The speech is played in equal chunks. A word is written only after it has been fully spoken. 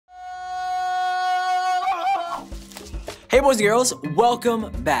Hey boys and girls, welcome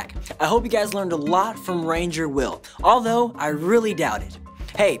back. I hope you guys learned a lot from Ranger Will, although I really doubt it.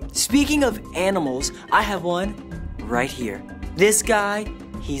 Hey, speaking of animals, I have one right here. This guy,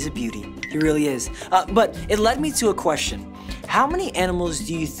 he's a beauty. He really is. But it led me to a question. How many animals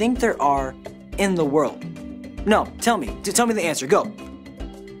do you think there are in the world? No, tell me the answer, go.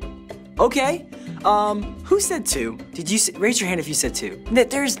 Okay, who said 2? Did you raise your hand if you said 2?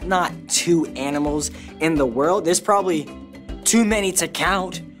 There's not 2 animals in the world. There's probably too many to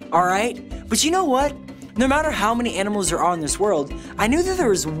count, all right? But you know what? No matter how many animals there are in this world, I knew that there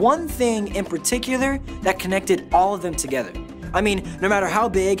was one thing in particular that connected all of them together. I mean, no matter how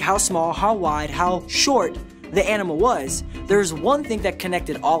big, how small, how wide, how short the animal was, there's one thing that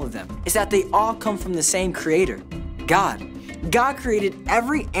connected all of them. Is that they all come from the same creator, God. God created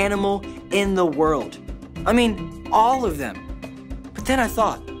every animal in the world. I mean, all of them. But then I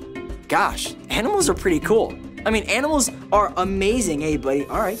thought, gosh, animals are pretty cool. I mean, animals are amazing. Hey, buddy,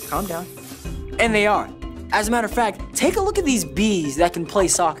 all right, calm down. And they are. As a matter of fact, take a look at these bees that can play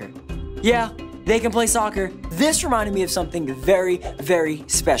soccer. Yeah, they can play soccer. This reminded me of something very, very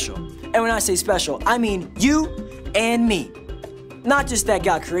special. And when I say special, I mean you and me. Not just that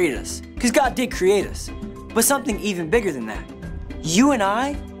God created us, because God did create us, but something even bigger than that. You and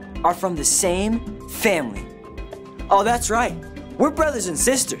I are from the same family. Oh, that's right. We're brothers and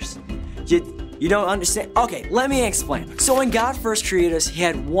sisters. You don't understand? Okay, let me explain. So when God first created us, He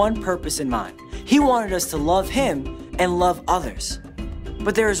had one purpose in mind. He wanted us to love Him and love others.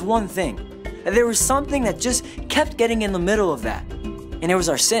 But there is one thing. There was something that just kept getting in the middle of that. And it was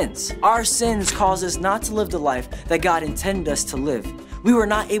our sins. Our sins caused us not to live the life that God intended us to live. We were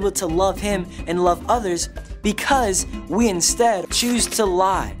not able to love Him and love others because we instead choose to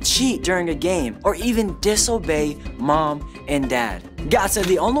lie, cheat during a game, or even disobey mom and dad. God said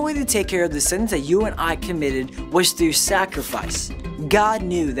the only way to take care of the sins that you and I committed was through sacrifice. God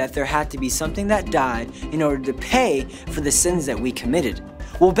knew that there had to be something that died in order to pay for the sins that we committed.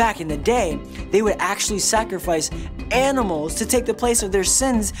 Well, back in the day, they would actually sacrifice animals to take the place of their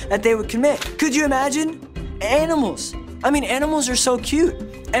sins that they would commit. Could you imagine? Animals. I mean, animals are so cute.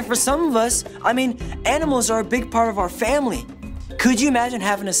 And for some of us, I mean, animals are a big part of our family. Could you imagine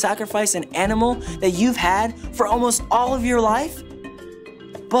having to sacrifice an animal that you've had for almost all of your life?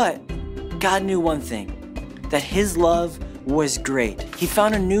 But God knew one thing, that His love was great. He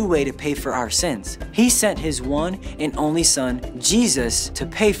found a new way to pay for our sins. He sent His one and only Son, Jesus, to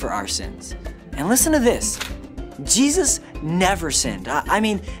pay for our sins. And listen to this, Jesus never sinned. I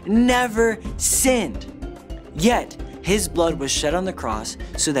mean, never sinned. Yet, His blood was shed on the cross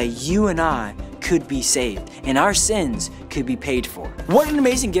so that you and I could be saved and our sins could be paid for. What an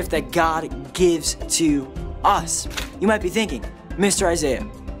amazing gift that God gives to us. You might be thinking, Mr. Isaiah,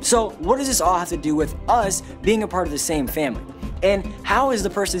 so what does this all have to do with us being a part of the same family? And how is the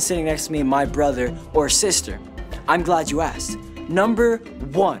person sitting next to me my brother or sister? I'm glad you asked. Number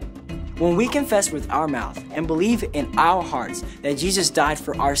 1, when we confess with our mouth and believe in our hearts that Jesus died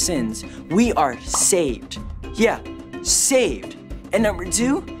for our sins, we are saved. Yeah, saved. And number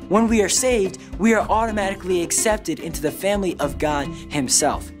 2, when we are saved, we are automatically accepted into the family of God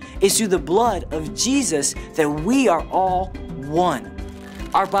Himself. It's through the blood of Jesus that we are all one.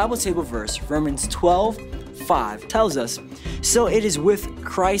 Our Bible table verse, Romans 12:5, tells us, so it is with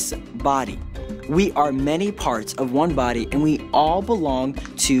Christ's body. We are many parts of one body and we all belong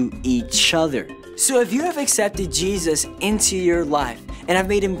to each other. So if you have accepted Jesus into your life and have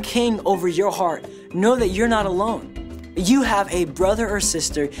made Him king over your heart, know that you're not alone. You have a brother or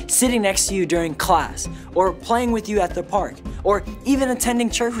sister sitting next to you during class, or playing with you at the park, or even attending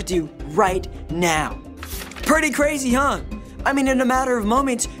church with you right now. Pretty crazy, huh? I mean, in a matter of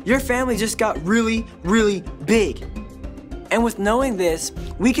moments, your family just got really, really big. And with knowing this,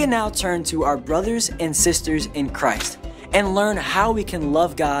 we can now turn to our brothers and sisters in Christ and learn how we can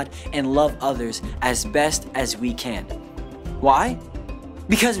love God and love others as best as we can. Why?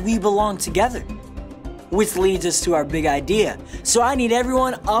 Because we belong together. Which leads us to our big idea. So I need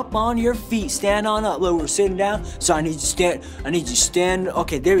everyone up on your feet. Stand on up. Look, we're sitting down, so I need you to stand.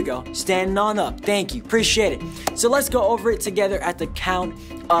 Okay, there we go. Standing on up. Thank you. Appreciate it. So let's go over it together at the count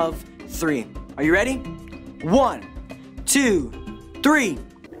of 3. Are you ready? 1, 2, 3.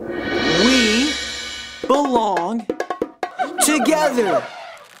 We belong together.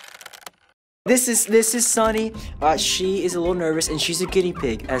 This is Sunny. She is a little nervous and she's a guinea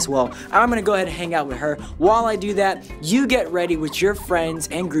pig as well. I'm gonna go ahead and hang out with her. While I do that, you get ready with your friends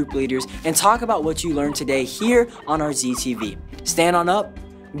and group leaders and talk about what you learned today here on our ZTV. Stand on up,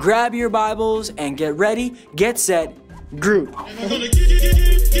 grab your Bibles, and get ready, get set, group.